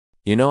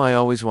You know, I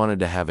always wanted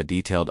to have a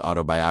detailed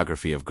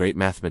autobiography of great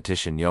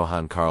mathematician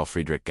Johann Carl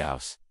Friedrich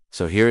Gauss.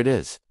 So here it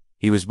is.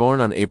 He was born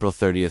on April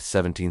 30th,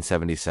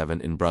 1777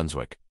 in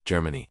Brunswick,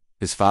 Germany.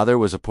 His father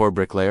was a poor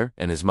bricklayer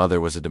and his mother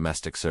was a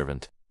domestic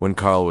servant. When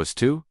Carl was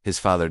 2, his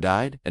father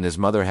died and his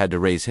mother had to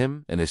raise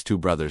him and his 2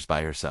 brothers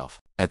by herself.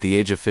 At the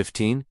age of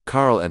 15,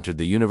 Carl entered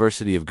the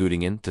University of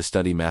Göttingen to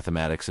study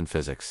mathematics and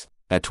physics.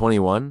 At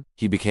 21,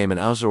 he became an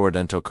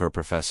Außerordentlicher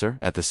professor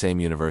at the same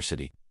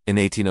university. In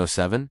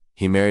 1807,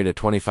 he married a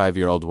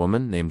 25-year-old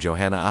woman named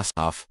Johanna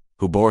Ashoff,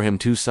 who bore him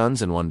 2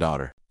 sons and 1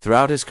 daughter.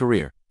 Throughout his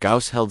career,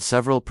 Gauss held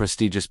several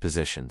prestigious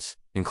positions,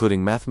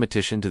 including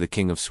mathematician to the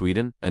King of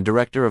Sweden and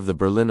director of the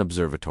Berlin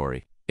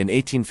Observatory. In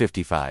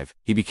 1855,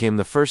 he became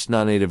the first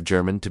non-native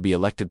German to be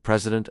elected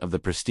president of the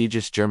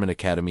prestigious German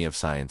Academy of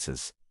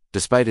Sciences.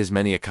 Despite his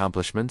many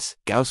accomplishments,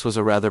 Gauss was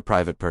a rather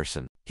private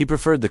person. He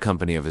preferred the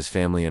company of his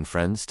family and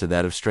friends to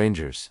that of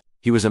strangers.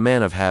 He was a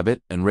man of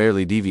habit and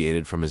rarely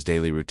deviated from his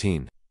daily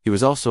routine. He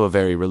was also a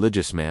very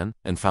religious man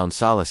and found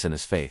solace in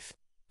his faith.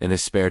 In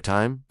his spare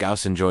time,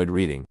 Gauss enjoyed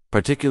reading,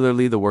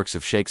 particularly the works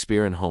of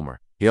Shakespeare and Homer.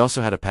 He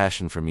also had a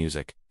passion for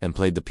music, and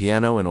played the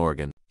piano and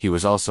organ. He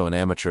was also an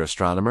amateur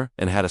astronomer,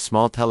 and had a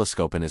small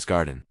telescope in his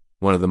garden.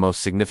 One of the most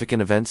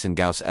significant events in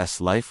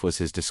Gauss's life was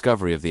his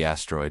discovery of the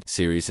asteroid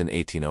series in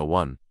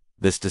 1801.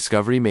 This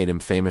discovery made him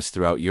famous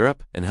throughout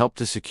Europe, and helped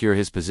to secure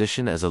his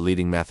position as a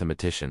leading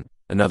mathematician.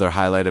 Another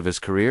highlight of his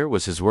career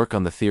was his work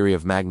on the theory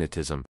of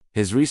magnetism.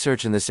 His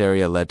research in this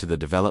area led to the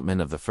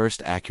development of the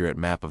first accurate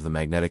map of the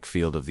magnetic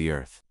field of the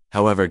Earth.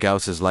 However,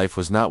 Gauss's life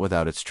was not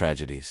without its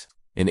tragedies.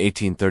 In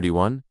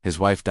 1831, his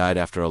wife died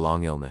after a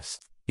long illness.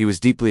 He was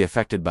deeply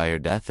affected by her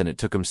death and it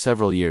took him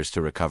several years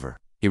to recover.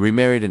 He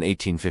remarried in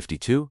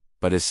 1852,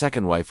 but his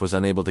second wife was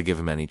unable to give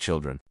him any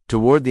children.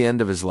 Toward the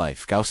end of his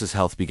life, Gauss's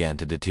health began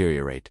to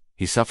deteriorate.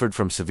 He suffered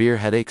from severe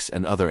headaches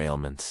and other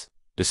ailments.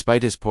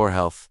 Despite his poor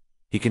health,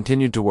 he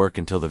continued to work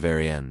until the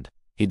very end.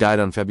 He died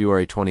on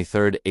February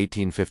 23,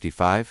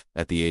 1855,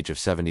 at the age of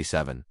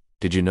 77.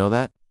 Did you know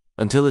that?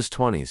 Until his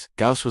 20s,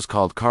 Gauss was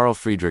called Carl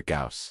Friedrich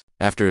Gauss.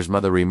 After his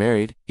mother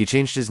remarried, he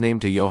changed his name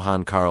to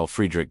Johann Carl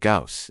Friedrich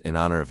Gauss in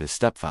honor of his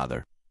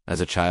stepfather.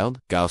 As a child,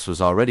 Gauss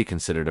was already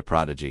considered a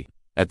prodigy.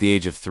 At the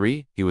age of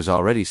 3, he was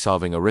already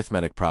solving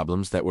arithmetic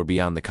problems that were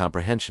beyond the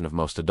comprehension of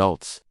most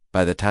adults.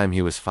 By the time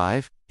he was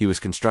 5, he was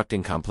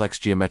constructing complex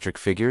geometric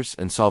figures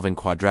and solving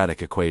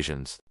quadratic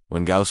equations.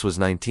 When Gauss was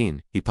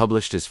 19, he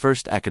published his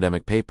first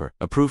academic paper,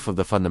 a proof of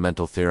the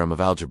fundamental theorem of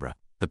algebra.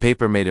 The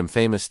paper made him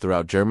famous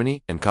throughout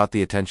Germany and caught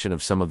the attention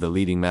of some of the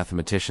leading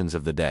mathematicians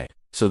of the day.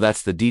 So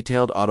that's the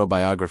detailed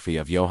autobiography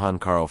of Johann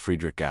Carl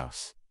Friedrich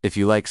Gauss. If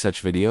you like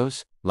such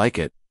videos, like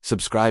it,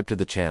 subscribe to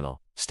the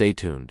channel, stay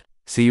tuned.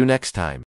 See you next time.